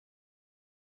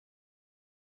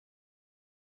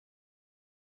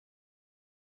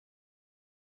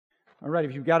All right,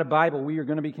 if you've got a Bible, we are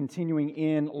going to be continuing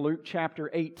in Luke chapter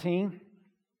 18.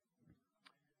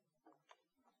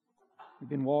 We've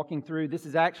been walking through, this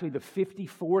is actually the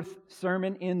 54th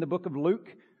sermon in the book of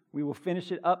Luke. We will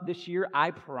finish it up this year, I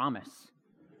promise.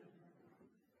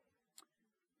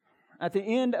 At the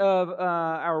end of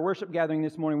our worship gathering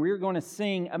this morning, we are going to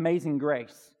sing Amazing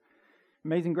Grace.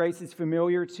 Amazing Grace is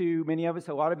familiar to many of us.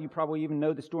 A lot of you probably even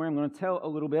know the story. I'm going to tell a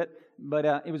little bit. But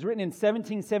it was written in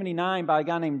 1779 by a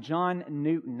guy named John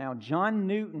Newton. Now, John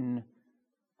Newton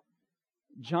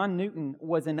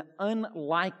was an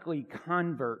unlikely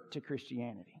convert to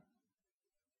Christianity.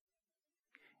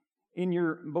 In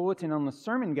your bulletin on the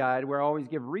sermon guide, where I always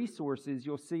give resources,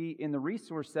 you'll see in the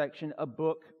resource section a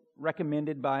book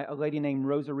recommended by a lady named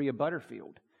Rosaria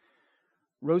Butterfield.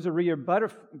 Rosaria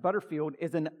Butterfield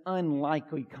is an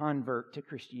unlikely convert to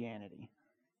Christianity.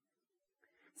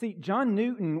 See, John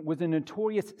Newton was a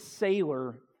notorious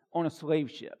sailor on a slave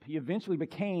ship. He eventually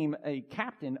became a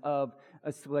captain of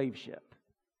a slave ship.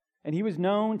 And he was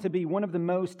known to be one of the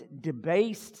most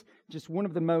debased, just one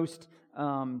of the most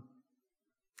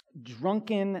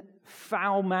drunken,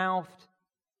 foul-mouthed,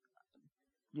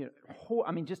 he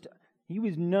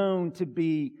was known to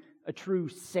be a true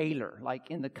sailor,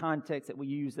 like in the context that we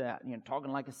use that,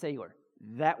 talking like a sailor.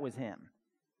 That was him.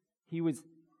 He was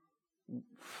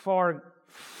far,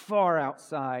 far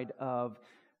outside of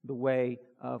the way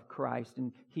of Christ.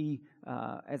 And he,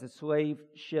 as a slave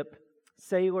ship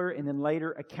sailor and then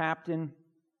later a captain,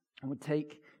 would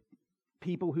take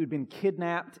people who'd been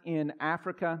kidnapped in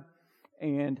Africa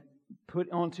and put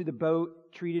onto the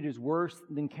boat, treated as worse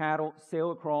than cattle,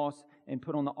 sail across and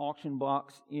put on the auction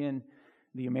blocks in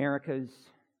the Americas.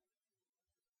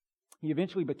 He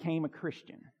eventually became a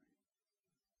Christian.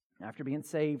 After being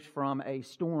saved from a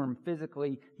storm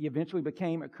physically, he eventually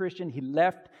became a Christian. He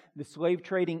left the slave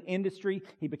trading industry.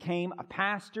 He became a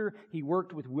pastor. He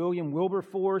worked with William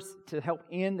Wilberforce to help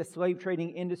end the slave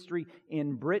trading industry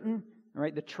in Britain,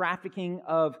 right? The trafficking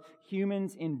of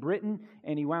humans in Britain.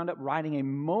 And he wound up writing a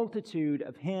multitude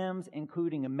of hymns,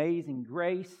 including Amazing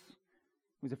Grace.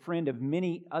 He was a friend of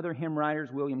many other hymn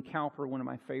writers. William Cowper, one of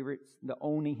my favorites, the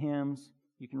only hymns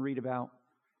you can read about.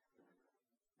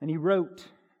 And he wrote,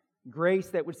 "Grace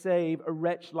that would save a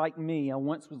wretch like me. I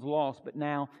once was lost, but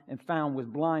now am found, was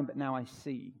blind, but now I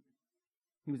see."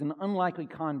 He was an unlikely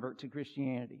convert to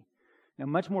Christianity. Now,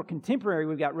 much more contemporary,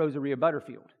 we've got Rosaria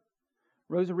Butterfield.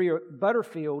 Rosaria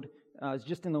Butterfield is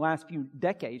just in the last few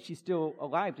decades. She's still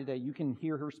alive today. You can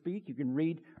hear her speak. You can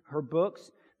read her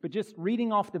books. But just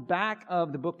reading off the back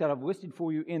of the book that I've listed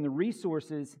for you in the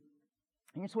resources,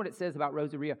 here's what it says about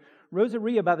Rosaria.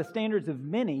 Rosaria, by the standards of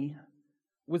many,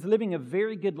 was living a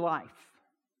very good life.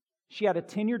 She had a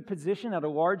tenured position at a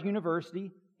large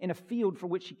university in a field for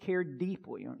which she cared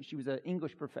deeply. She was an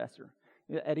English professor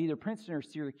at either Princeton or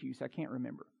Syracuse, I can't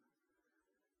remember.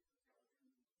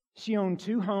 She owned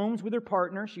 2 homes with her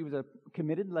partner. She was a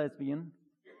committed lesbian,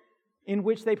 in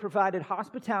which they provided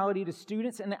hospitality to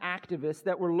students and activists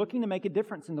that were looking to make a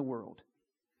difference in the world.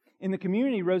 In the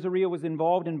community, Rosaria was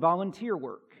involved in volunteer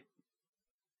work.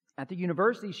 At the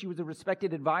university, she was a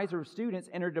respected advisor of students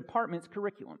and her department's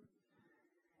curriculum.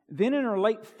 Then in her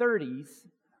late 30s,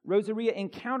 Rosaria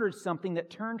encountered something that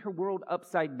turned her world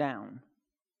upside down.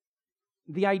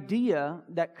 The idea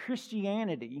that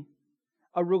Christianity,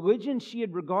 a religion she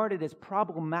had regarded as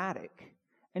problematic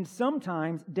and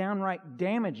sometimes downright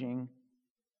damaging,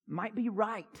 might be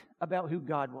right about who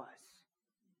God was.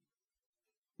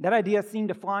 That idea seemed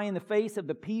to fly in the face of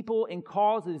the people and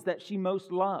causes that she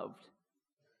most loved.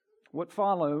 What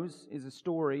follows is a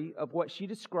story of what she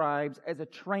describes as a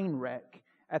train wreck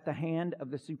at the hand of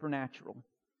the supernatural.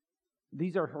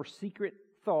 These are her secret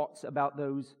thoughts about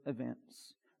those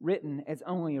events, written as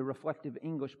only a reflective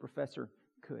English professor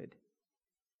could.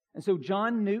 And so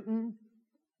John Newton,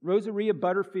 Rosaria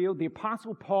Butterfield, the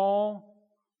Apostle Paul,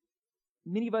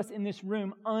 many of us in this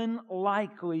room,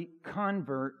 unlikely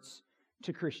converts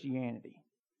to Christianity.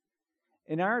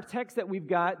 In our text that we've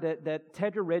got, that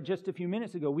Tedra read just a few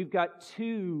minutes ago, we've got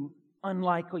 2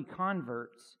 unlikely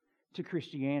converts to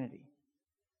Christianity.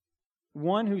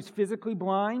 One who's physically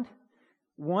blind,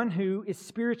 one who is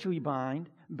spiritually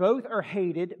blind. Both are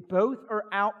hated, both are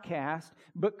outcast,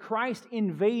 but Christ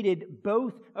invaded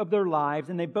both of their lives,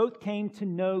 and they both came to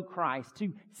know Christ,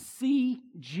 to see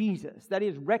Jesus. That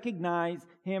is, recognize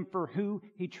Him for who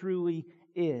He truly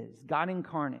is, God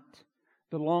incarnate,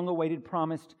 the long-awaited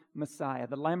promised Messiah,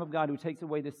 the Lamb of God who takes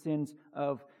away the sins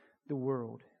of the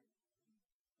world.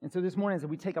 And so this morning, as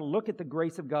we take a look at the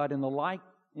grace of God in the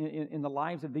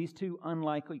lives of these 2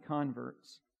 unlikely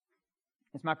converts,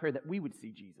 it's my prayer that we would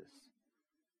see Jesus.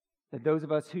 That those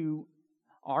of us who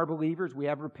our believers, we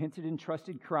have repented and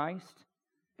trusted Christ,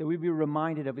 that we be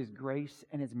reminded of His grace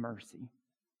and His mercy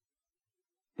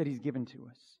that He's given to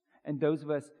us. And those of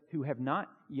us who have not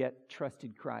yet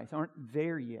trusted Christ, aren't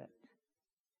there yet,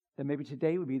 that maybe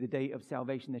today would be the day of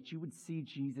salvation, that you would see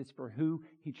Jesus for who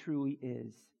He truly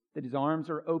is, that His arms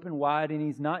are open wide and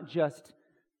He's not just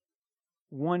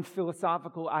one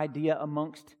philosophical idea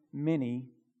amongst many.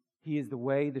 He is the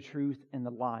way, the truth, and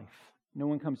the life. No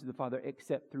one comes to the Father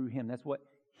except through Him. That's what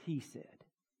He said.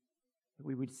 That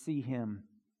we would see Him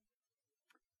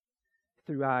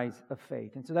through eyes of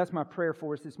faith. And so that's my prayer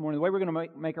for us this morning. The way we're going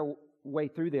to make our way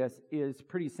through this is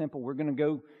pretty simple. We're going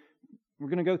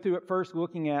to go through it first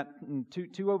looking at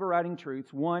two overriding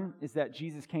truths. One is that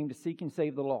Jesus came to seek and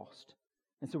save the lost.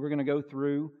 And so we're going to go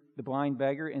through the blind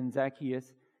beggar and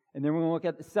Zacchaeus. And then we're going to look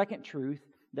at the second truth,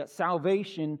 that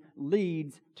salvation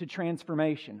leads to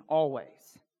transformation.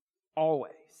 Always.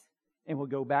 Always. And we'll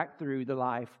go back through the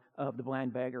life of the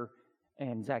blind beggar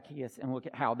and Zacchaeus and look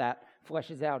at how that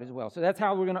fleshes out as well. So that's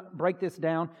how we're going to break this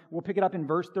down. We'll pick it up in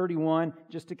verse 31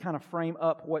 just to kind of frame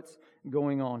up what's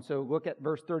going on. So look at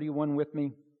verse 31 with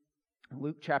me.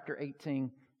 Luke chapter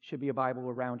 18. Should be a Bible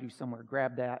around you somewhere.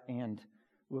 Grab that and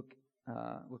look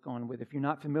on with. If you're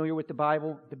not familiar with the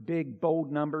Bible, the big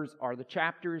bold numbers are the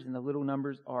chapters and the little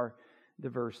numbers are the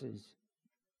verses.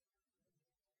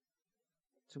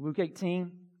 So Luke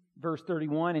 18, verse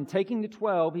 31, and taking the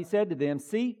 12, He said to them,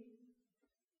 "See,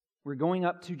 we're going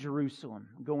up to Jerusalem."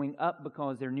 Going up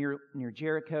because they're near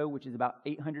Jericho, which is about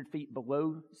 800 feet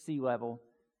below sea level.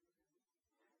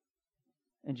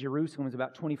 And Jerusalem is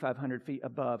about 2,500 feet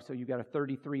above, so you've got a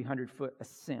 3,300 foot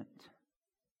ascent.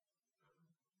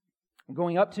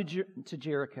 Going up to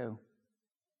Jericho,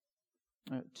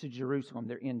 to Jerusalem.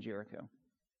 They're in Jericho.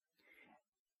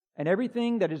 "And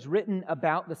everything that is written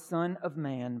about the Son of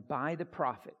Man by the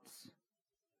prophets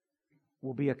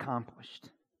will be accomplished.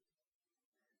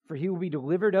 For He will be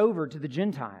delivered over to the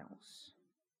Gentiles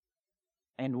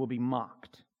and will be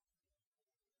mocked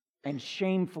and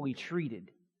shamefully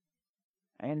treated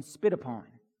and spit upon.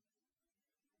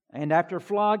 And after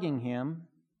flogging Him,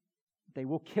 they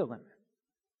will kill Him.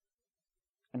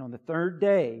 And on the third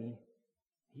day,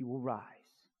 He will rise."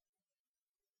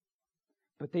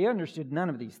 But they understood none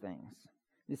of these things.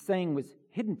 This saying was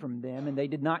hidden from them, and they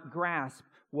did not grasp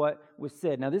what was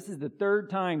said. Now, this is the third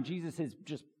time Jesus has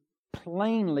just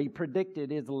plainly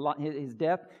predicted His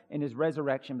death and His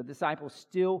resurrection, but the disciples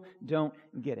still don't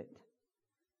get it.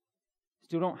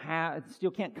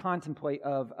 Still can't contemplate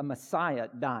of a Messiah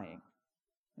dying.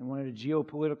 They wanted a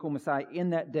geopolitical Messiah in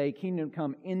that day, kingdom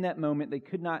come in that moment. They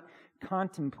could not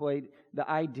contemplate the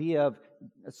idea of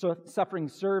a suffering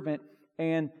servant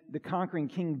and the conquering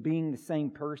king being the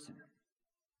same person.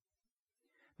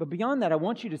 But beyond that, I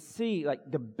want you to see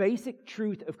the basic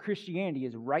truth of Christianity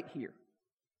is right here.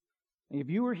 And if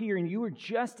you were here and you were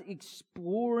just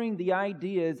exploring the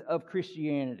ideas of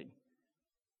Christianity,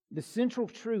 the central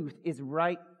truth is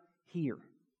right here.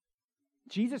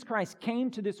 Jesus Christ came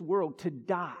to this world to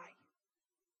die.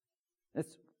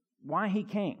 That's why He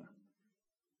came.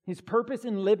 His purpose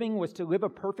in living was to live a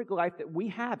perfect life that we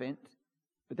haven't,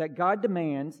 but that God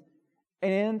demands,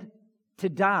 and to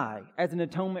die as an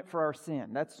atonement for our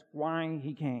sin. That's why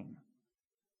He came.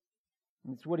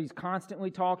 It's what He's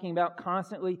constantly talking about,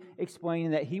 constantly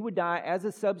explaining, that He would die as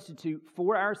a substitute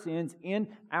for our sins in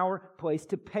our place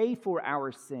to pay for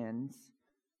our sins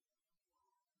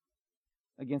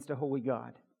against a holy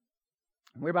God,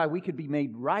 whereby we could be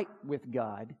made right with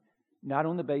God, not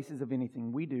on the basis of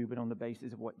anything we do, but on the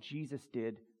basis of what Jesus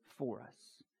did for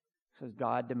us. Because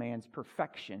God demands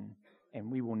perfection,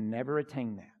 and we will never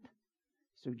attain that.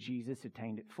 So Jesus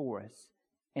attained it for us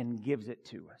and gives it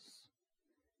to us.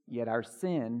 Yet our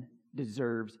sin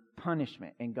deserves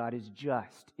punishment, and God is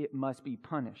just. It must be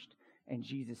punished, and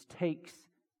Jesus takes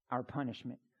our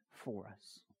punishment for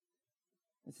us.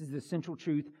 This is the central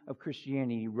truth of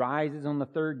Christianity. He rises on the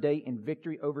third day in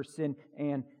victory over sin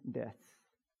and death.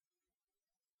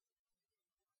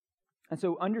 And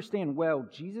so understand well,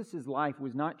 Jesus' life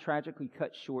was not tragically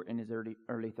cut short in His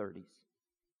early 30s.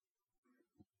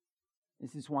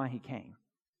 This is why He came.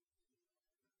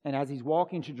 And as He's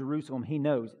walking to Jerusalem, He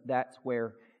knows that's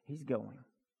where He's going.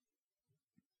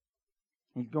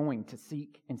 He's going to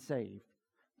seek and save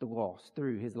the lost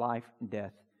through His life,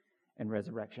 death, and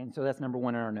resurrection. So that's number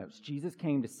one in our notes. Jesus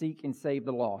came to seek and save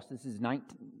the lost. This is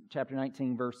chapter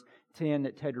 19, verse 10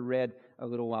 that Ted read a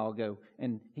little while ago.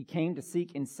 And He came to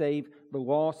seek and save the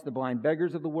lost, the blind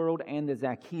beggars of the world, and the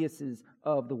Zacchaeuses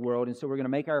of the world. And so we're going to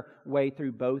make our way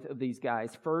through both of these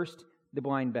guys. First, the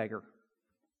blind beggar.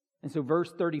 And so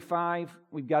verse 35,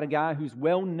 we've got a guy who's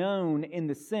well known in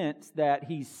the sense that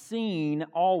he's seen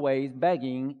always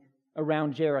begging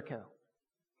around Jericho.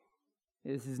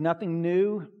 This is nothing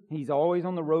new. He's always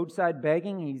on the roadside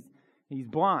begging. He's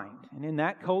blind. And in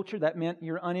that culture, that meant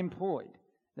you're unemployed.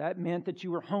 That meant that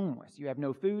you were homeless. You have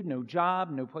no food, no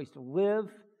job, no place to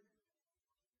live,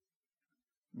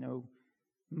 no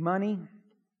money.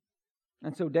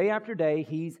 And so day after day,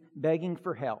 he's begging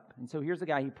for help. And so here's a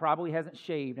guy he probably hasn't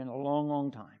shaved in a long,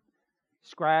 long time.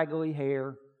 Scraggly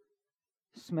hair,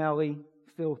 smelly,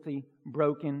 filthy,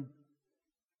 broken.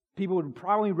 People would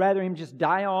probably rather him just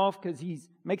die off because he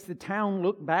makes the town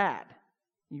look bad.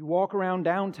 You walk around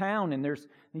downtown and there's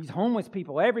these homeless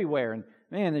people everywhere. And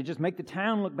man, they just make the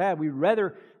town look bad. We'd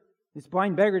rather this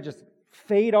blind beggar just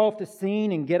fade off the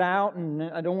scene and get out. And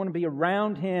I don't want to be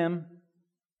around him.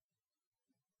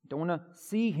 Don't want to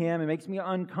see him. It makes me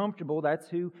uncomfortable. That's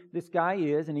who this guy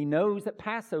is. And he knows that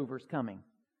Passover's coming.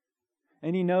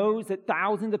 And he knows that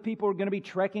thousands of people are going to be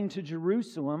trekking to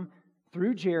Jerusalem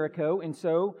through Jericho. And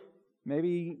so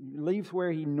maybe he leaves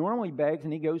where he normally begs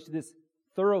and he goes to this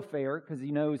thoroughfare because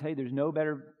he knows, hey, there's no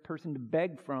better person to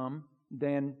beg from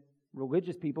than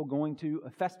religious people going to a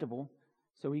festival.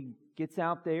 So he gets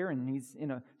out there and he's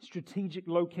in a strategic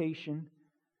location.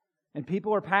 And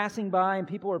people are passing by and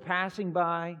people are passing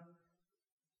by.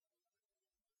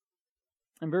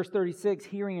 In verse 36,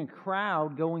 hearing a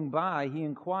crowd going by, he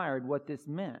inquired what this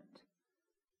meant.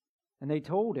 And they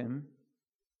told him,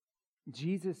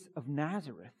 Jesus of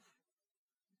Nazareth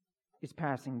is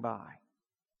passing by.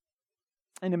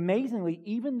 And amazingly,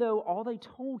 even though all they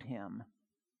told him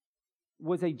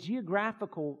was a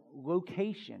geographical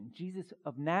location, Jesus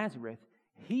of Nazareth,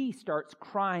 he starts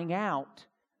crying out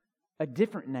a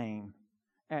different name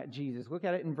at Jesus. Look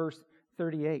at it in verse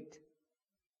 38.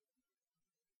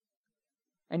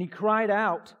 And he cried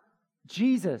out,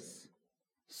 Jesus,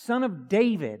 Son of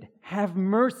David, have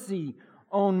mercy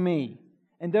on me.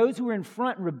 And those who were in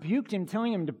front rebuked him,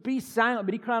 telling him to be silent.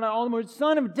 But he cried out all the more,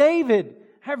 Son of David,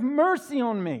 have mercy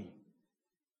on me.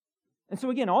 And so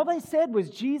again, all they said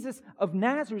was Jesus of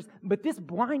Nazareth, but this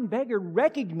blind beggar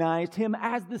recognized him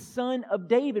as the Son of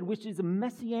David, which is a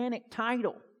messianic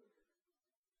title,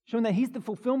 showing that he's the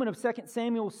fulfillment of 2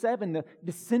 Samuel 7, the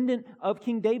descendant of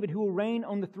King David who will reign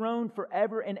on the throne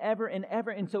forever and ever and ever.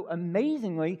 And so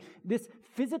amazingly, this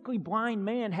physically blind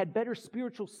man had better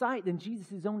spiritual sight than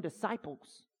Jesus' own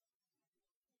disciples.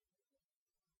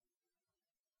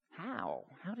 How?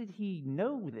 How did he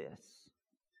know this?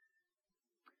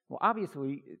 Well,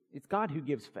 obviously, it's God who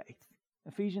gives faith.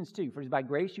 Ephesians 2, for it is by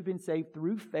grace you've been saved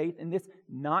through faith, and this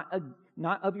not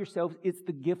of yourselves, it's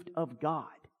the gift of God.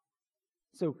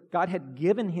 So God had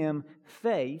given him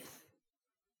faith,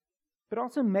 but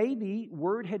also maybe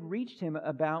word had reached him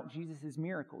about Jesus'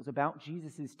 miracles, about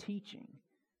Jesus' teaching.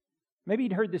 Maybe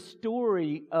he'd heard the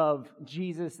story of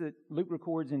Jesus that Luke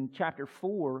records in chapter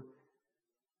 4,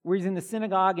 where he's in the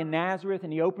synagogue in Nazareth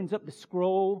and he opens up the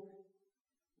scroll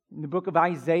in the book of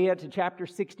Isaiah to chapter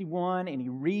 61 and he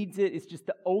reads it. It's just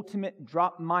the ultimate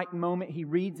drop mic moment. He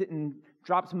reads it and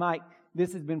drops mic.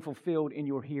 This has been fulfilled in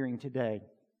your hearing today.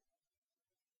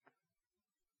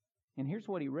 And here's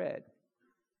what he read.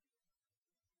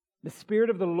 The Spirit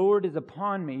of the Lord is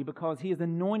upon me because He has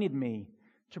anointed me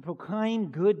to proclaim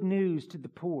good news to the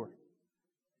poor.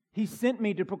 He sent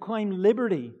me to proclaim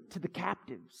liberty to the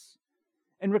captives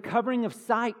and recovering of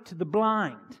sight to the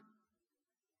blind,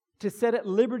 to set at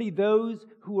liberty those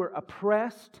who are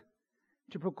oppressed,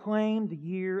 to proclaim the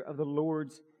year of the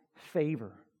Lord's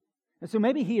favor. And so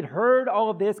maybe he had heard all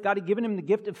of this. God had given him the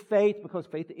gift of faith because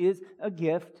faith is a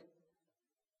gift.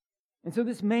 And so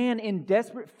this man in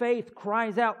desperate faith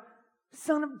cries out,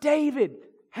 Son of David,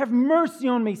 have mercy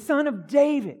on me, Son of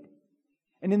David.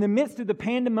 And in the midst of the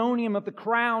pandemonium of the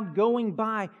crowd going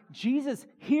by, Jesus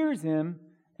hears him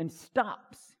and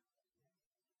stops.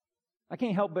 I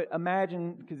can't help but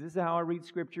imagine, because this is how I read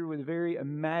Scripture, with very,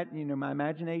 my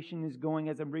imagination is going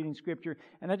as I'm reading Scripture,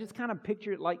 and I just kind of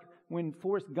picture it like when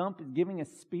Forrest Gump is giving a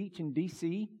speech in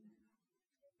D.C.,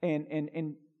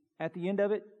 and at the end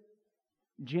of it,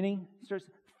 Jenny starts,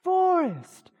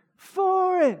 Forrest,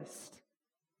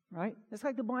 right? That's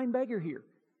like the blind beggar here.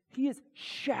 He is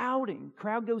shouting.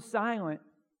 Crowd goes silent,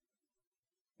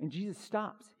 and Jesus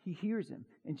stops. He hears him,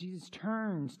 and Jesus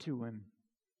turns to him.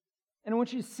 And I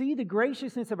want you to see the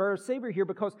graciousness of our Savior here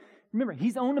because, remember,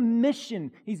 He's on a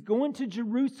mission. He's going to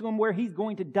Jerusalem where He's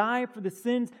going to die for the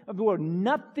sins of the world.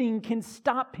 Nothing can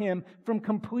stop Him from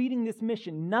completing this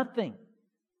mission. Nothing.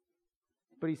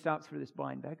 But He stops for this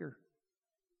blind beggar.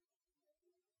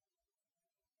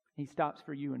 He stops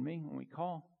for you and me when we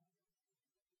call.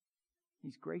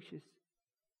 He's gracious.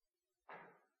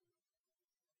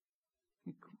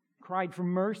 cried for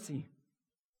mercy.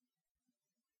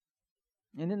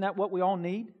 Isn't that what we all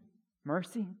need?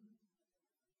 Mercy.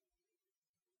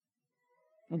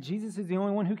 And Jesus is the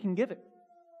only one who can give it.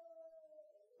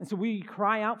 And so will you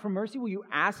cry out for mercy? Will you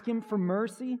ask Him for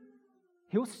mercy?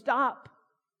 He'll stop.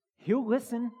 He'll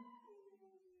listen.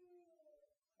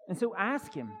 And so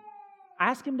ask Him.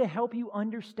 Ask Him to help you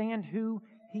understand who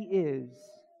He is.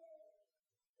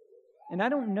 And I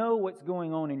don't know what's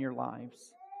going on in your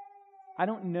lives. I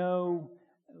don't know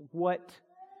what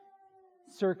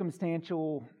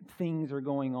circumstantial things are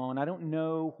going on. I don't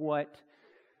know what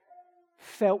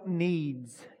felt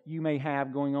needs you may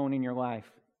have going on in your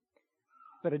life.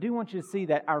 But I do want you to see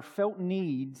that our felt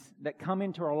needs that come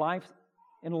into our life,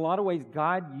 in a lot of ways,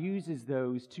 God uses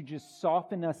those to just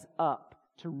soften us up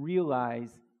to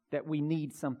realize that we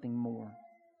need something more.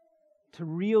 To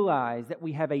realize that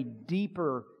we have a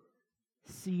deeper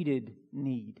seated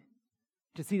need.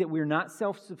 To see that we are not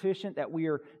self-sufficient, that we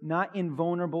are not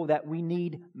invulnerable, that we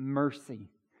need mercy.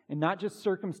 And not just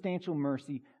circumstantial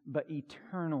mercy, but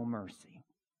eternal mercy.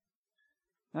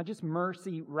 Not just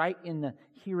mercy right in the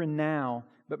here and now,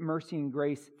 but mercy and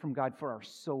grace from God for our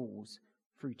souls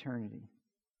for eternity.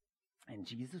 And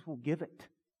Jesus will give it.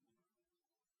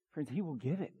 Friends, He will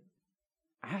give it.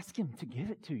 Ask Him to give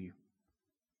it to you.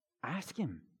 Ask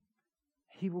Him.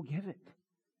 He will give it.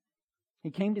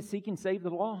 He came to seek and save the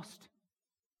lost.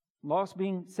 Lost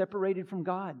being separated from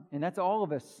God. And that's all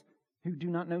of us who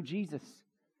do not know Jesus.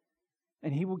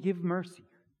 And He will give mercy.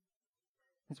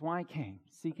 That's why He came.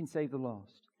 Seek and save the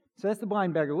lost. So that's the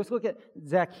blind beggar. Let's look at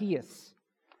Zacchaeus.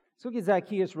 Let's look at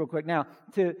Zacchaeus real quick. Now,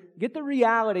 to get the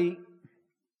reality,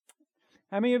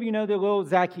 how many of you know the little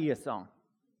Zacchaeus song?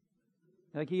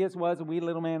 Zacchaeus was a wee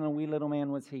little man, and a wee little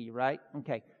man was he, right?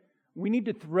 Okay. We need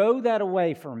to throw that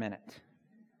away for a minute.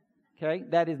 Okay?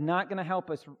 That is not going to help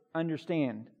us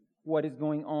understand what is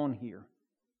going on here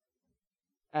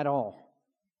at all.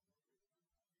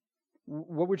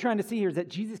 What we're trying to see here is that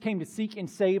Jesus came to seek and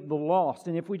save the lost.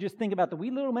 And if we just think about the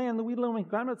wee little man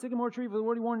climbed up the sycamore tree for the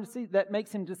word He wanted to see, that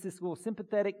makes him just this little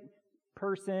sympathetic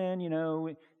person,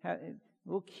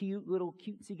 little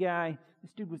cutesy guy.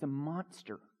 This dude was a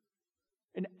monster.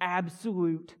 An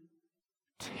absolute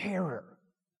terror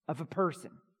of a person.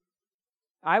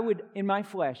 I would, in my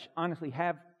flesh, honestly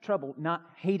have trouble not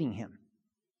hating him.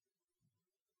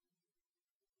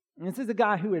 And this is a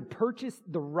guy who had purchased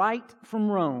the right from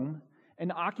Rome,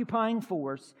 an occupying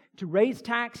force, to raise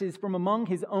taxes from among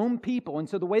his own people. And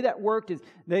so the way that worked is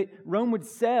that Rome would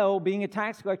sell being a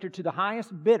tax collector to the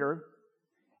highest bidder.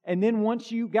 And then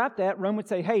once you got that, Rome would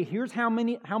say, hey, here's how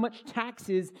much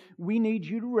taxes we need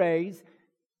you to raise.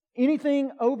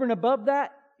 Anything over and above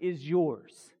that is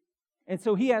yours. And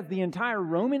so he has the entire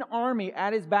Roman army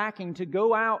at his backing to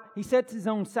go out. He sets his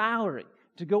own salary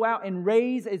to go out and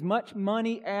raise as much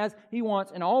money as he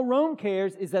wants. And all Rome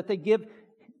cares is that they give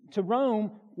to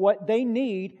Rome what they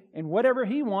need, and whatever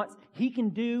he wants, he can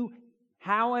do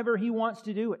however he wants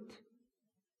to do it.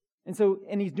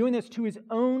 And he's doing this to his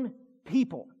own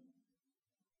people.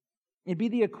 It'd be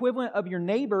the equivalent of your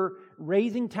neighbor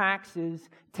raising taxes,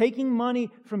 taking money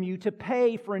from you to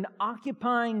pay for an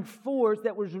occupying force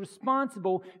that was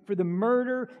responsible for the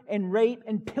murder and rape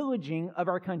and pillaging of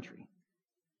our country.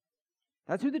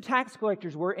 That's who the tax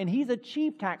collectors were, and he's a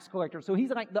chief tax collector, so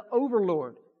he's like the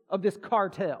overlord of this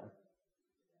cartel.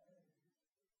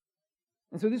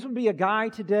 And so this would be a guy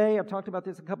today, I've talked about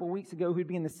this a couple of weeks ago, who'd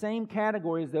be in the same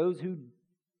category as those who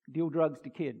deal drugs to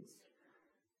kids.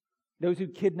 Those who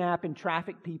kidnap and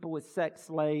traffic people as sex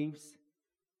slaves.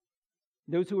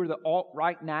 Those who are the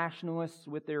alt-right nationalists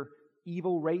with their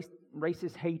evil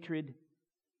racist hatred.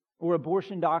 Or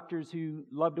abortion doctors who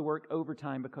love to work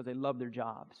overtime because they love their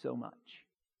job so much.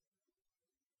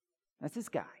 That's this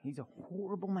guy. He's a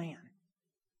horrible man.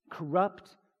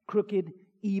 Corrupt, crooked,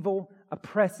 evil,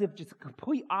 oppressive, just a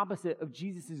complete opposite of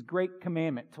Jesus' great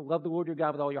commandment to love the Lord your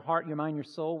God with all your heart, your mind, your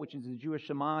soul, which is the Jewish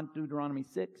Shema, Deuteronomy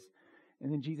 6.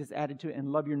 And then Jesus added to it,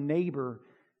 and love your neighbor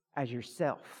as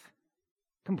yourself.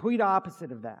 Complete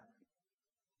opposite of that.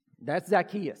 That's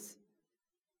Zacchaeus.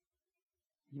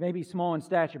 He may be small in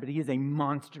stature, but he is a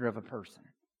monster of a person.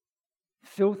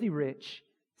 Filthy rich,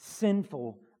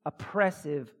 sinful,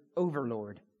 oppressive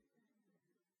overlord.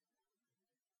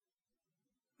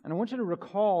 And I want you to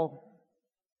recall,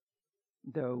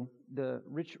 though, the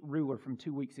rich ruler from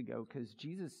 2 weeks ago, because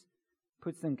Jesus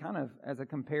puts them kind of as a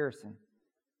comparison.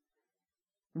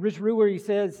 The rich ruler, he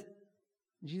says,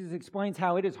 Jesus explains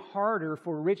how it is harder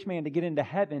for a rich man to get into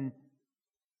heaven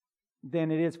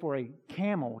than it is for a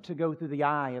camel to go through the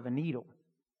eye of a needle.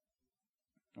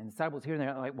 And the disciples hear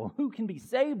that, like, well, who can be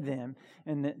saved then?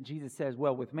 And Jesus says,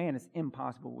 well, with man it's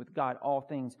impossible. With God, all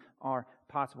things are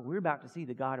possible. We're about to see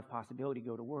the God of possibility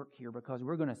go to work here, because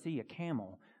we're going to see a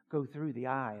camel go through the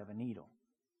eye of a needle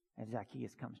as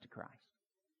Zacchaeus comes to Christ.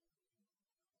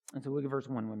 And so look at verse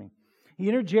 1 with me. He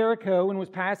entered Jericho and was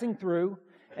passing through,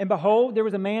 and behold, there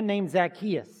was a man named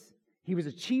Zacchaeus. He was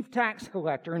a chief tax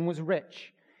collector and was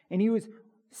rich. And he was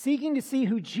seeking to see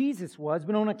who Jesus was,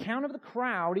 but on account of the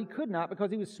crowd, he could not, because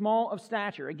he was small of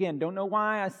stature. Again, don't know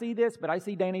why I see this, but I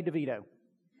see Danny DeVito.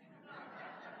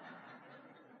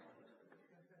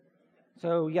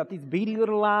 So you got these beady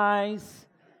little eyes,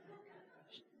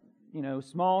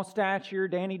 small stature,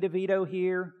 Danny DeVito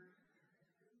here.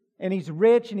 And he's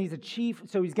rich and he's a chief,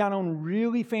 so he's got on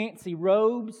really fancy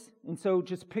robes. And so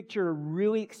just picture a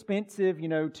really expensive,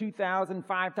 $2,000,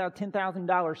 $5,000,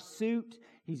 $10,000 suit.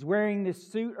 He's wearing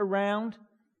this suit around.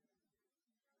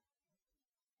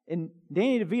 And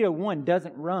Danny DeVito, 1,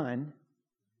 doesn't run.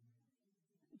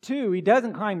 2, he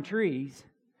doesn't climb trees.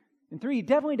 And 3, he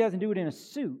definitely doesn't do it in a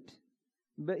suit.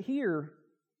 But here,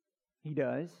 he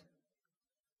does.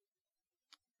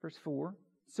 Verse 4,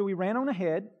 so he ran on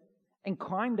ahead and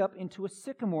climbed up into a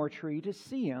sycamore tree to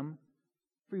see him,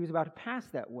 for he was about to pass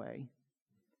that way.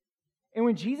 And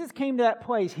when Jesus came to that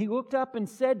place, he looked up and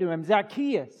said to him,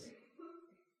 Zacchaeus,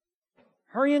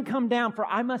 hurry and come down, for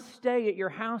I must stay at your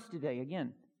house today.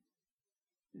 Again,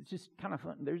 it's just kind of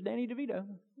fun. There's Danny DeVito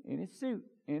in his suit,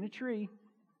 in a tree.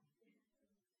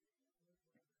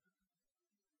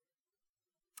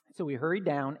 So he hurried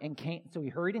and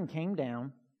came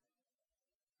down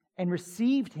and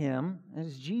received him,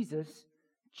 as Jesus,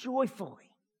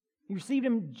 joyfully. He received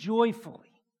him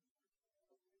joyfully.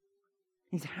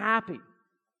 He's happy.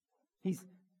 He's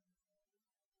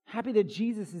happy that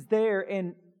Jesus is there.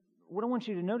 And what I want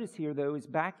you to notice here, though, is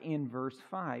back in verse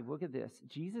 5. Look at this.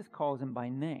 Jesus calls him by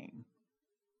name.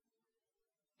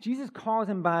 Jesus calls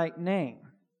him by name.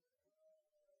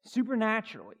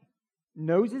 Supernaturally.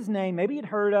 Knows his name. Maybe he'd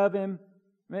heard of him.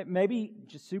 Maybe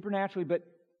just supernaturally. But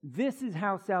this is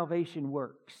how salvation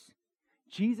works.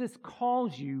 Jesus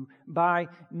calls you by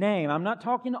name. I'm not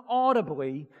talking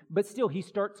audibly, but still, he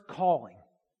starts calling.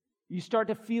 You start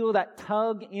to feel that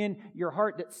tug in your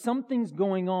heart that something's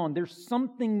going on. There's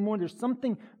something more. There's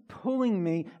something pulling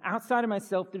me outside of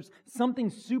myself. There's something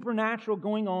supernatural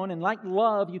going on. And like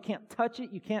love, you can't touch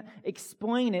it. You can't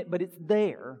explain it, but it's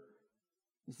there.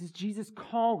 This is Jesus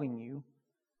calling you.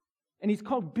 And he's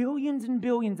called billions and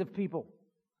billions of people.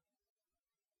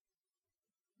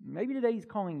 Maybe today he's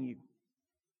calling you.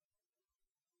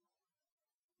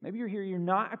 Maybe you're here, you're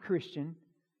not a Christian.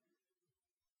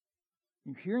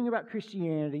 You're hearing about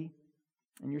Christianity,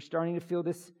 and you're starting to feel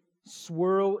this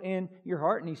swirl in your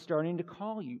heart, and he's starting to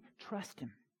call you. Trust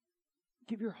him.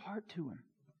 Give your heart to him.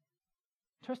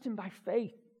 Trust him by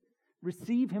faith.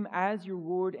 Receive him as your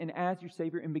Lord and as your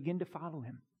Savior, and begin to follow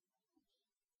him.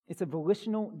 It's a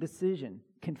volitional decision.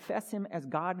 Confess him as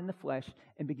God in the flesh,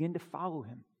 and begin to follow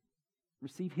him.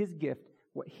 Receive his gift,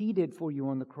 what he did for you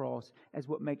on the cross, as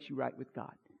what makes you right with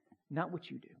God, not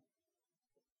what you do.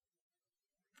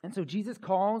 And so Jesus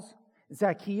calls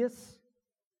Zacchaeus.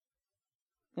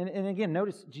 And again,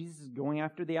 notice Jesus is going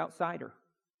after the outsider.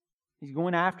 He's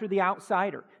going after the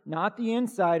outsider, not the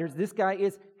insiders. This guy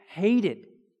is hated.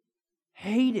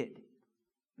 Hated.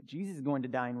 But Jesus is going to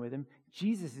dine with him.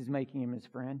 Jesus is making him his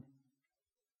friend.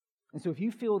 And so if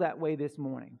you feel that way this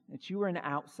morning, that you are an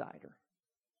outsider,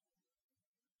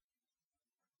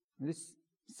 this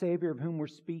Savior of whom we're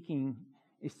speaking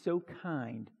is so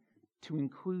kind to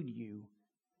include you.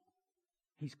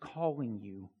 He's calling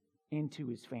you into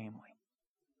his family.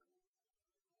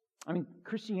 I mean,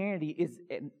 Christianity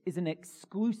is an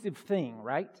exclusive thing,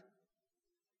 right?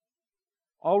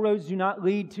 All roads do not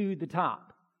lead to the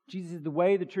top. Jesus is the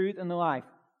way, the truth, and the life.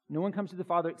 No one comes to the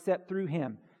Father except through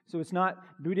him. So it's not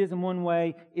Buddhism one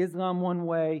way, Islam one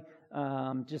way,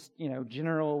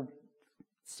 general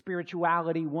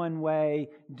spirituality one way,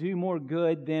 do more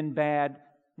good than bad.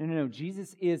 No.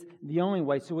 Jesus is the only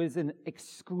way. So it's an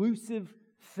exclusive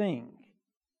thing.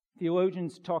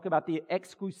 Theologians talk about the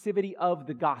exclusivity of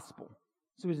the gospel.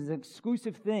 So it is an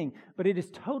exclusive thing, but it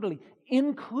is totally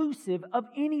inclusive of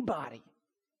anybody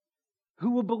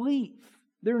who will believe.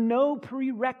 There are no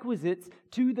prerequisites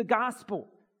to the gospel.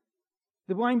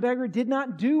 The blind beggar did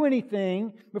not do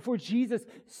anything before Jesus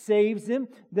saves him.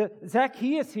 The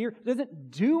Zacchaeus here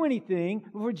doesn't do anything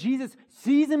before Jesus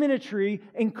sees him in a tree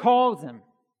and calls him.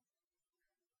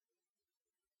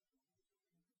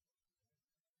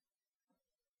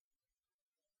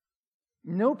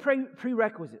 No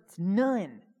prerequisites,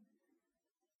 none.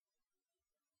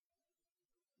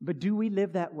 But do we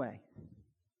live that way?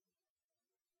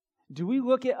 Do we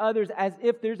look at others as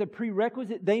if there's a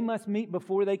prerequisite they must meet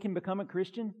before they can become a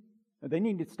Christian? They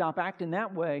need to stop acting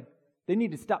that way. They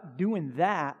need to stop doing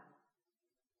that.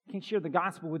 You can't share the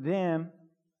gospel with them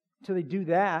until they do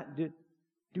that. Do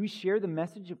we share the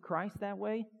message of Christ that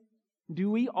way?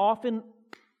 Do we often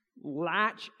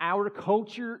latch our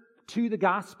culture to the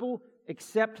gospel?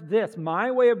 Accept this,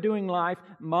 my way of doing life,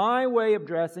 my way of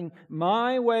dressing,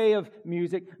 my way of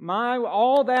music,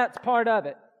 all that's part of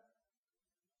it.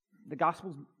 The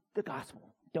gospel's the gospel.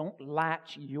 Don't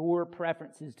latch your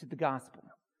preferences to the gospel.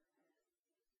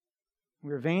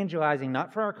 We're evangelizing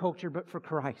not for our culture, but for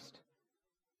Christ.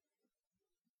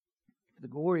 For the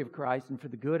glory of Christ and for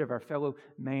the good of our fellow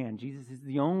man. Jesus is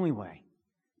the only way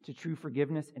to true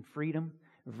forgiveness and freedom,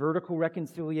 vertical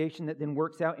reconciliation that then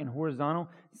works out in horizontal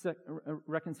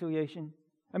reconciliation.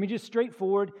 I mean, just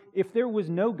straightforward, if there was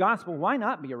no gospel, why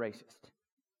not be a racist?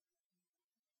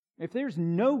 If there's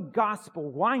no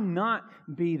gospel, why not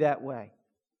be that way?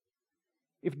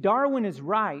 If Darwin is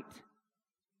right,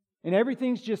 and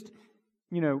everything's just,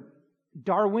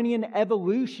 Darwinian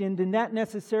evolution, then that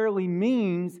necessarily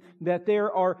means that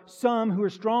there are some who are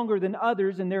stronger than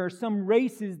others, and there are some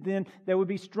races then that would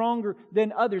be stronger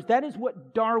than others. That is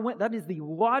that is the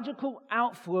logical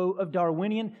outflow of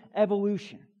Darwinian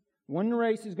evolution. One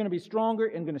race is going to be stronger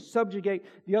and going to subjugate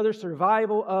the other,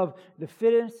 survival of the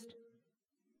fittest.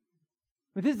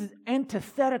 But this is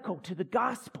antithetical to the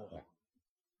gospel.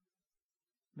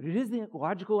 But it is the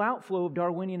logical outflow of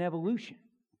Darwinian evolution.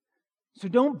 So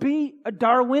don't be a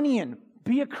Darwinian.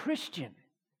 Be a Christian.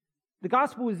 The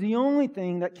gospel is the only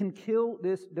thing that can kill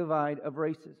this divide of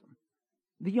racism.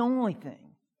 The only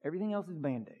thing. Everything else is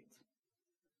Band-Aids.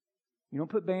 You don't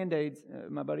put Band-Aids,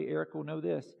 my buddy Eric will know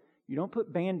this, you don't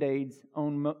put Band-Aids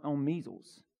on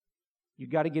measles.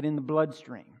 You've got to get in the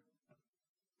bloodstream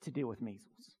to deal with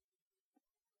measles.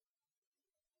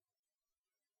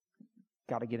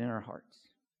 Got to get in our hearts.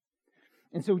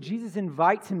 And so Jesus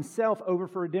invites himself over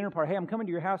for a dinner party. Hey, I'm coming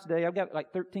to your house today. I've got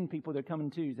like 13 people that are coming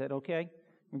too. Is that okay?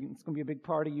 It's going to be a big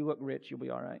party. You look rich. You'll be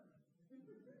all right.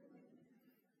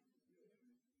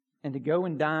 And to go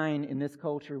and dine in this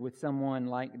culture with someone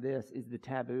like this is the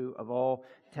taboo of all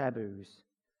taboos.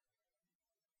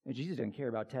 And Jesus doesn't care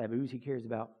about taboos. He cares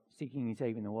about seeking and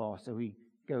saving the lost. So he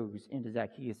goes into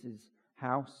Zacchaeus'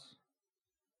 house.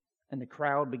 And the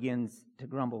crowd begins to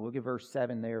grumble. Look at verse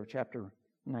 7 there of chapter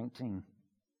 19.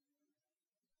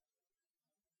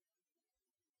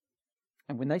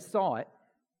 And when they saw it,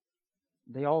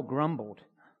 they all grumbled.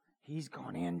 He's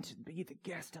gone in to be the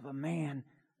guest of a man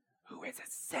who is a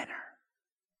sinner.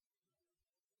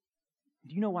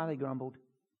 Do you know why they grumbled?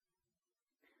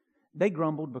 They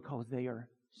grumbled because they are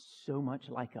so much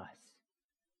like us.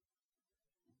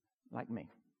 Like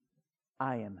me.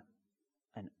 I am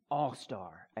an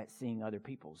all-star at seeing other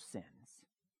people's sins,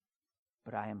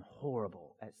 but I am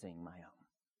horrible at seeing my own.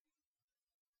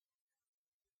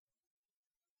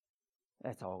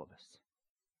 That's all of us.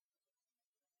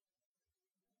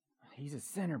 He's a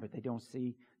sinner, but they don't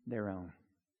see their own.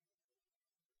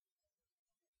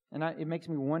 And it makes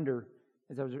me wonder,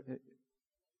 as I was,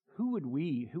 who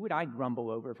would I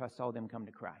grumble over if I saw them come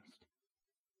to Christ?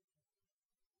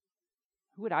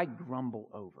 Who would I grumble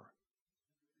over?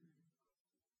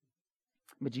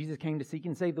 But Jesus came to seek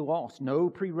and save the lost. No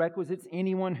prerequisites,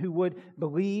 anyone who would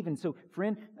believe. And so,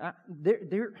 friend,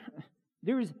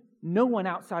 there is no one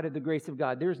outside of the grace of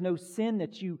God. There is no sin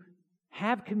that you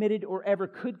have committed or ever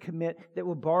could commit that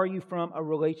will bar you from a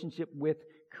relationship with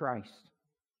Christ.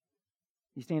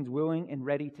 He stands willing and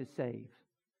ready to save.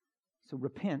 So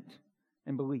repent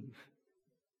and believe.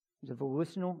 It's a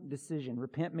volitional decision.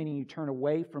 Repent meaning you turn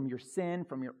away from your sin,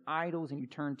 from your idols, and you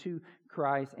turn to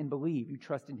Christ and believe. You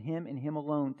trust in Him and Him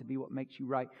alone to be what makes you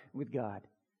right with God.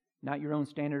 Not your own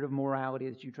standard of morality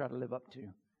that you try to live up to,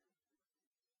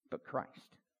 but Christ.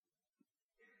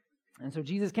 And so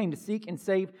Jesus came to seek and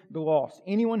save the lost.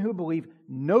 Anyone who believes,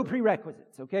 no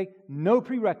prerequisites, okay? No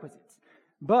prerequisites.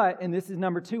 But, and this is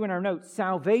number 2 in our notes,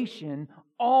 salvation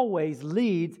always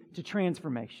leads to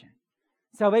transformation.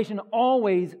 Salvation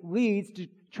always leads to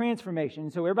transformation.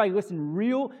 So everybody listen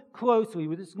real closely.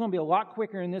 This is going to be a lot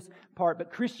quicker in this part,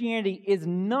 but Christianity is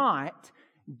not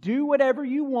do whatever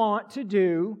you want to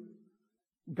do.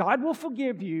 God will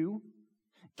forgive you.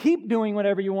 Keep doing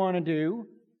whatever you want to do.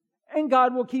 And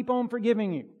God will keep on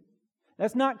forgiving you.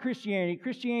 That's not Christianity.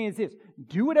 Christianity is this.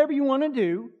 Do whatever you want to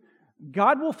do.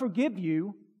 God will forgive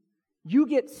you. You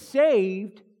get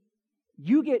saved.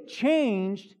 You get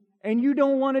changed. And you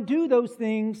don't want to do those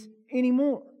things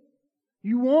anymore.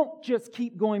 You won't just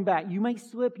keep going back. You may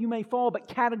slip, you may fall, but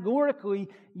categorically,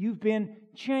 you've been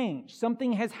changed.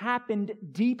 Something has happened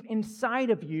deep inside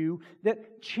of you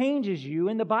that changes you,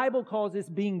 and the Bible calls this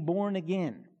being born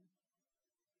again.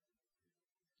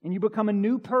 And you become a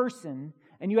new person,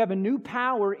 and you have a new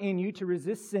power in you to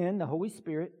resist sin, the Holy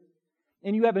Spirit,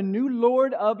 and you have a new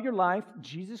Lord of your life,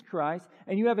 Jesus Christ,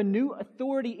 and you have a new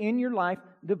authority in your life,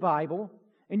 the Bible,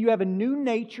 and you have a new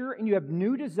nature, and you have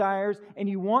new desires, and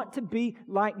you want to be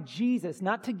like Jesus,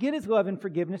 not to get His love and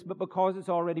forgiveness, but because it's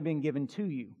already been given to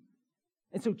you.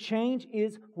 And so change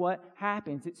is what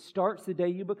happens. It starts the day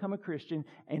you become a Christian,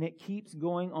 and it keeps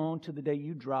going on to the day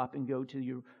you drop and go to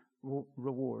your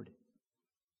reward.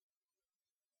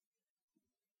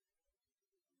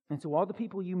 And so all the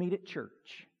people you meet at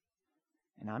church,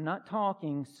 and I'm not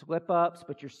talking slip-ups,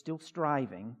 but you're still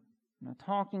striving. I'm not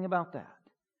talking about that.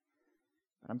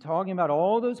 But I'm talking about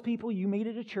all those people you meet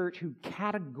at a church who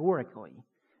categorically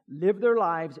live their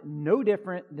lives no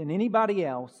different than anybody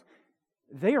else.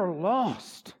 They are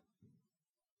lost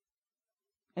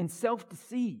and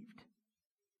self-deceived.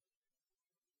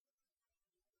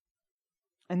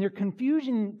 And they're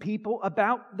confusing people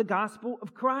about the gospel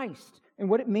of Christ and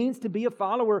what it means to be a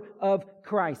follower of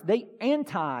Christ. They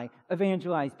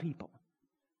anti-evangelize people.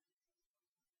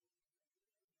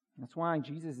 That's why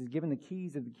Jesus is given the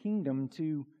keys of the kingdom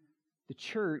to the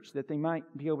church, that they might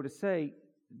be able to say,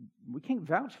 we can't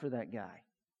vouch for that guy.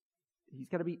 He's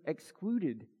got to be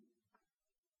excluded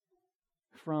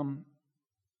from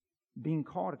being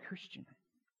called a Christian.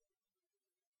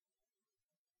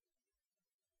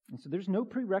 And so there's no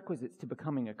prerequisites to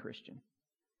becoming a Christian.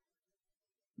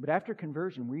 But after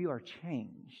conversion, we are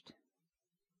changed.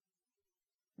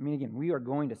 I mean, again, we are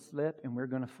going to slip and we're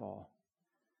going to fall.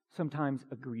 Sometimes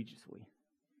egregiously.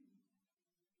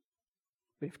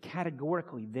 But if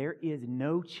categorically there is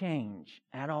no change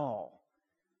at all,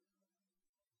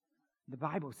 the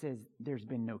Bible says there's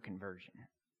been no conversion.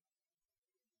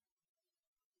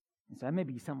 And so that may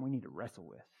be something we need to wrestle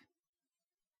with.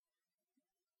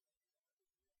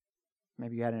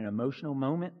 Maybe you had an emotional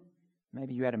moment.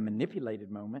 Maybe you had a manipulated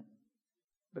moment.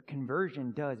 But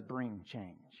conversion does bring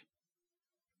change.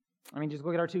 I mean, just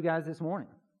look at our two guys this morning.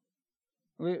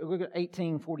 Look at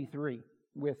 18:43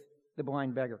 with the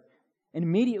blind beggar. And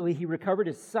immediately he recovered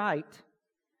his sight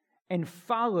and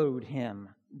followed him,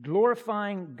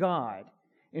 glorifying God.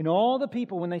 And all the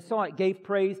people, when they saw it, gave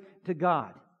praise to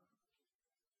God.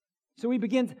 So he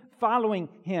begins following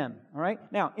him. All right.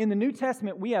 Now, in the New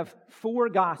Testament, we have 4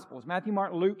 Gospels: Matthew,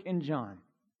 Mark, Luke, and John.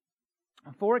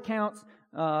 4 accounts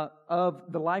of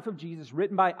the life of Jesus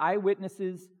written by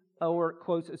eyewitnesses or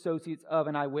close associates of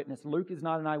an eyewitness. Luke is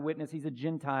not an eyewitness. He's a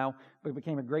Gentile, but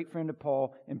became a great friend of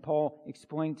Paul, and Paul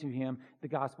explained to him the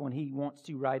gospel, and he wants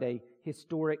to write a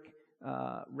historic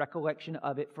recollection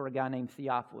of it for a guy named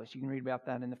Theophilus. You can read about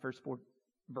that in the first 4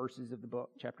 verses of the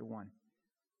book, chapter 1.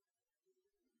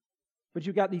 But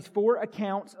you've got these 4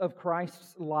 accounts of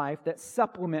Christ's life that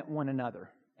supplement one another,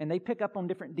 and they pick up on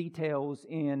different details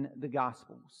in the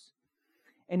Gospels.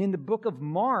 And in the book of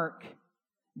Mark,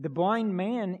 the blind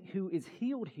man who is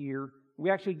healed here, we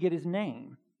actually get his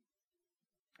name.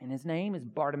 And his name is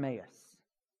Bartimaeus.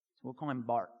 So we'll call him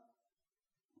Bart.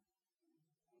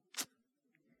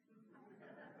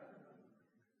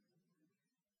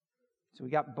 So we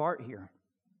got Bart here.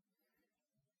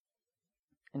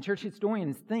 And church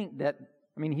historians think that,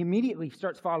 he immediately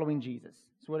starts following Jesus.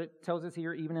 That's what it tells us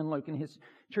here, even in Luke. And his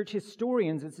church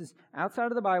historians, this is outside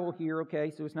of the Bible here,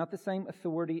 okay, so it's not the same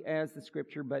authority as the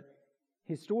Scripture, but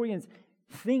historians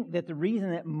think that the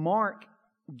reason that Mark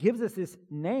gives us this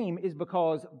name is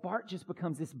because Bart just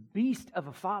becomes this beast of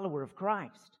a follower of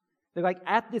Christ. They're like,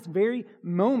 at this very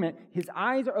moment, his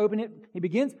eyes are open. He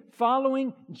begins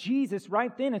following Jesus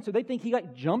right then. And so they think he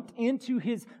jumped into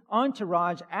his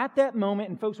entourage at that moment.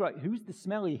 And folks were like, who's the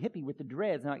smelly hippie with the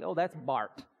dreads? And they're like, oh, that's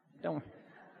Bart.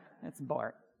 That's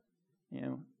Bart.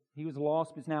 He was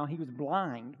lost, but now he was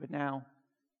blind, but now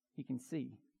he can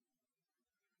see.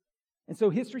 And so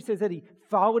history says that he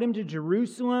followed him to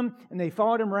Jerusalem, and they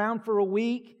followed him around for a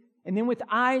week. And then with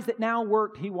eyes that now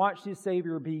worked, he watched his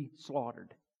Savior be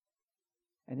slaughtered.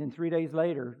 And then 3 days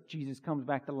later, Jesus comes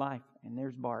back to life, and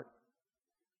there's Bart.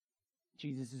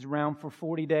 Jesus is around for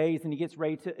 40 days, and he gets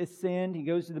ready to ascend. He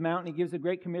goes to the mountain. He gives the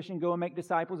Great Commission, go and make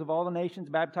disciples of all the nations,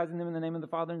 baptizing them in the name of the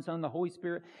Father and Son and the Holy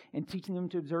Spirit, and teaching them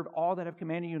to observe all that I've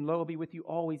commanded you, and lo, I'll be with you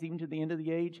always, even to the end of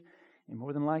the age. And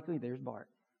more than likely, there's Bart.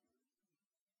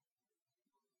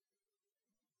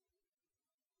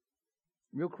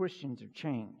 Real Christians are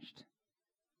changed.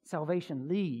 Salvation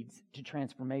leads to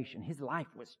transformation. His life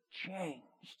was changed.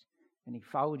 And he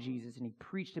followed Jesus, and he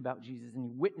preached about Jesus, and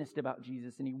he witnessed about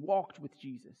Jesus, and he walked with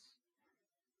Jesus.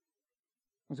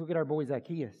 Let's look at our boy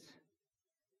Zacchaeus.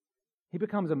 He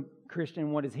becomes a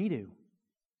Christian. What does he do?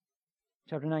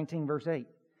 Chapter 19, verse 8.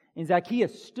 And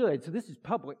Zacchaeus stood, so this is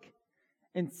public,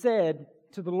 and said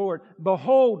to the Lord,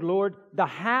 "Behold, Lord, the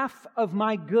half of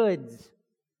my goods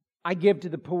I give to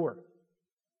the poor."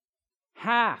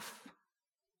 Half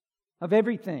of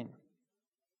everything.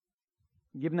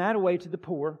 Giving that away to the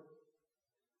poor.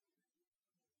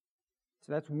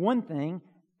 So that's one thing.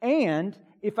 And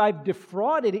if I've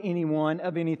defrauded anyone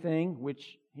of anything,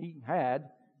 which he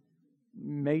had,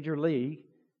 major league,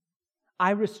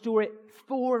 I restore it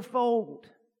fourfold.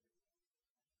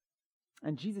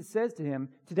 And Jesus says to him,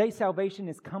 "Today salvation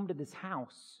has come to this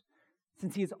house,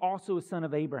 since he is also a son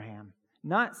of Abraham."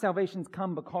 Not salvation's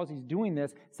come because he's doing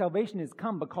this. Salvation has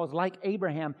come because, like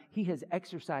Abraham, he has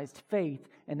exercised faith,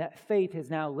 and that faith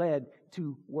has now led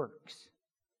to works.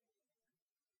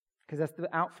 Because that's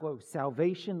the outflow.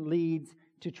 Salvation leads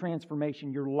to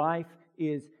transformation. Your life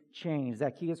is changed.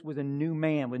 Zacchaeus was a new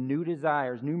man with new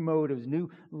desires, new motives,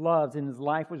 new loves, and his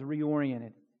life was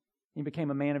reoriented. He became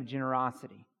a man of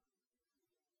generosity.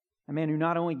 A man who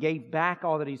not only gave back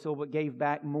all that he sold, but gave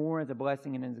back more as a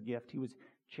blessing and as a gift. He was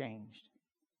changed.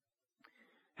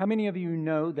 How many of you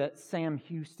know that Sam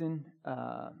Houston,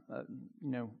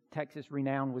 Texas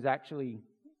renowned, was actually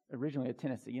originally a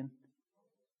Tennessean?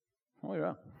 Oh,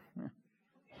 yeah.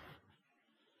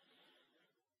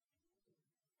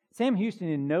 Sam Houston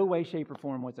in no way, shape, or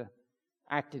form was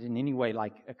acted in any way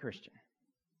like a Christian.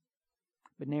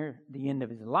 But near the end of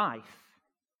his life,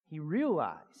 he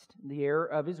realized the error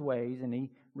of his ways, and he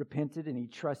repented and he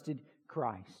trusted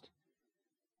Christ.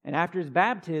 And after his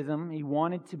baptism, he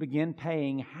wanted to begin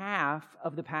paying half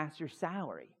of the pastor's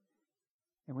salary.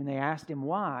 And when they asked him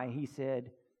why, he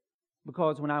said,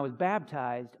 "Because when I was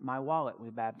baptized, my wallet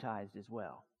was baptized as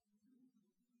well."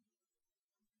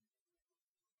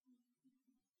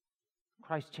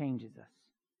 Christ changes us.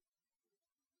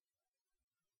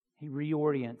 He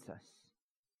reorients us.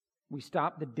 We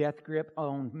stop the death grip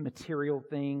on material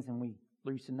things and we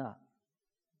loosen up.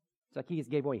 Zacchaeus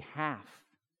gave away half.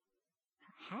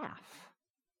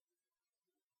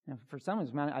 And for some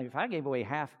of us, if I gave away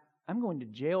half, I'm going to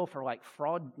jail for like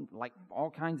fraud, like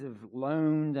all kinds of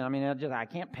loans. I mean, I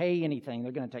can't pay anything.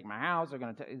 They're going to take my house.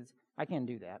 I can't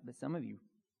do that, but some of you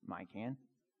might can.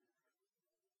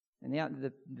 And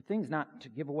the thing's not to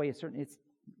give away it's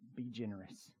be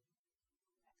generous.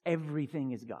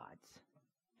 Everything is God's.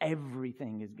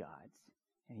 Everything is God's.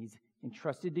 And He's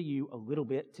entrusted to you a little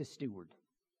bit to steward.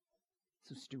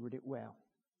 So steward it well.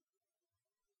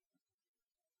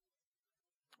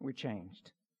 We're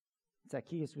changed.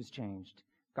 Zacchaeus was changed.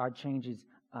 God changes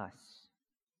us.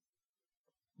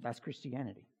 That's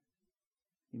Christianity.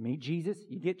 You meet Jesus,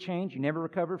 you get changed, you never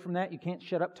recover from that. You can't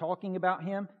shut up talking about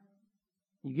Him.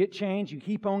 You get changed, you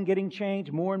keep on getting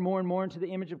changed more and more and more into the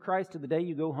image of Christ to the day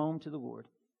you go home to the Lord.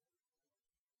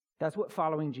 That's what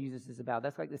following Jesus is about.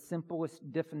 That's like the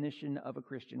simplest definition of a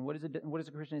Christian. What is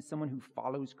a Christian? It's someone who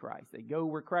follows Christ. They go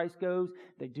where Christ goes.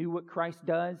 They do what Christ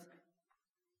does.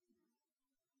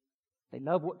 They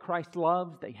love what Christ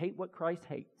loves. They hate what Christ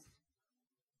hates.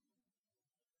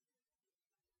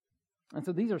 And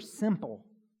so these are simple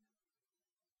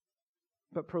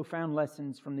but profound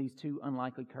lessons from these two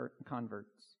unlikely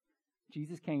converts.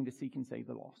 Jesus came to seek and save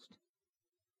the lost.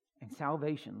 And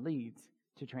salvation leads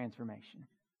to transformation.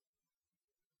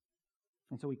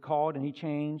 And so He called and He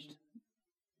changed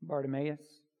Bartimaeus.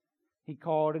 He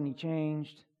called and He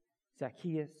changed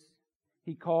Zacchaeus.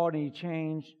 He called and He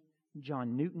changed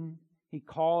John Newton. He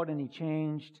called and He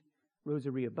changed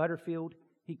Rosaria Butterfield.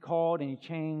 He called and He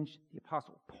changed the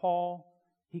Apostle Paul.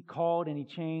 He called and He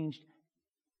changed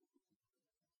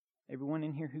everyone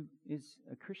in here who is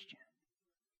a Christian.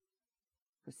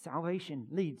 Because salvation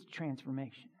leads to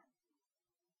transformation.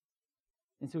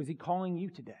 And so is He calling you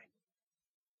today?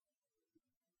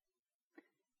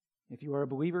 If you are a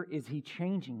believer, is He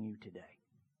changing you today?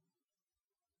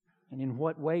 And in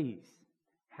what ways?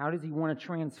 How does He want to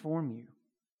transform you?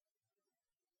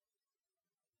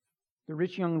 The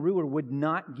rich young ruler would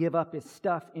not give up his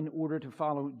stuff in order to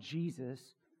follow Jesus.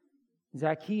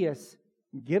 Zacchaeus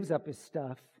gives up his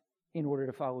stuff in order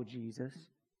to follow Jesus.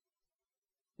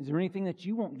 Is there anything that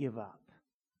you won't give up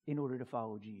in order to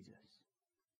follow Jesus?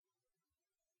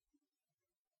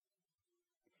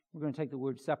 We're going to take the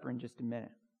Lord's Supper in just a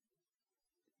minute.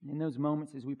 And in those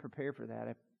moments as we prepare for that,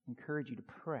 I encourage you to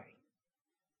pray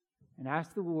and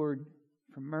ask the Lord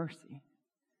for mercy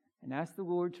and ask the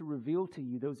Lord to reveal to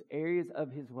you those areas of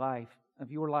His life,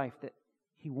 of your life, that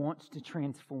He wants to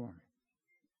transform.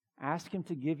 Ask Him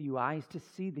to give you eyes to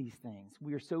see these things.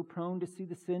 We are so prone to see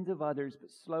the sins of others, but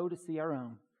slow to see our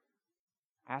own.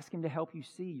 Ask Him to help you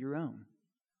see your own,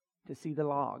 to see the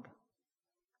log.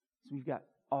 So we've got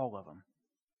all of them.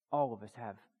 All of us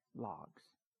have logs.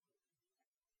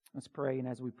 Let's pray, and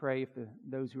as we pray, if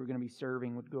those who are going to be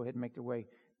serving would go ahead and make their way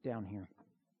down here.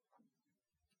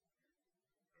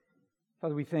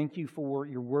 Father, we thank You for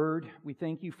Your Word. We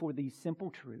thank You for these simple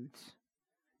truths,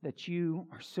 that You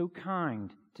are so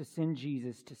kind to send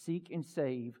Jesus to seek and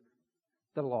save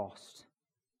the lost.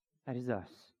 That is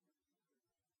us.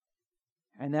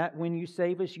 And that when You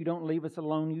save us, You don't leave us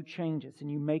alone. You change us and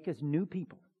You make us new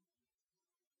people.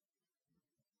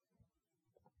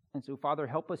 And so, Father,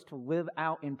 help us to live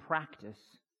out in practice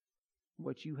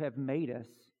what You have made us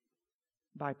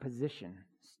by position,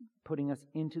 putting us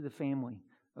into the family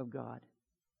of God.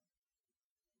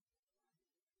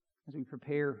 As we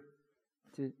prepare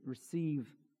to receive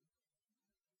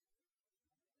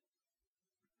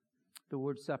the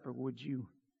Lord's Supper, would You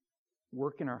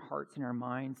work in our hearts and our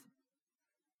minds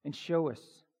and show us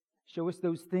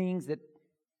those things that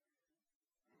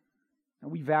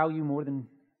we value more than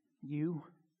You,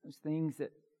 those things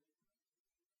that,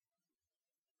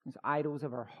 those idols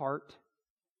of our heart,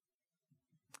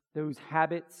 those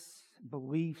habits,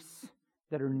 beliefs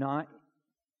that are not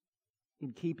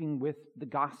in keeping with the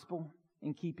gospel,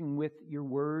 in keeping with Your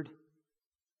Word.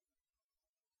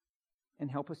 And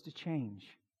help us to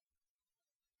change.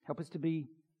 Help us to be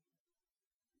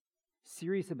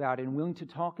serious about it and willing to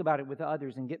talk about it with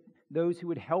others and get those who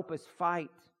would help us fight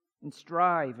and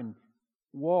strive and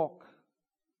walk.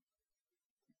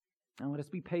 And let us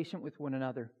be patient with one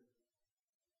another.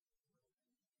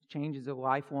 Change is a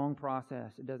lifelong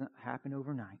process. It doesn't happen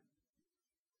overnight.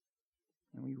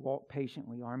 And we walk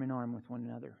patiently, arm in arm with one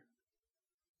another.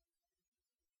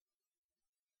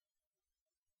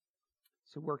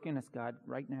 So work in us, God,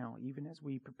 right now, even as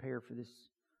we prepare for this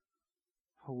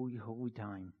holy, holy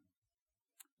time.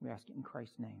 We ask it in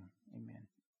Christ's name. Amen.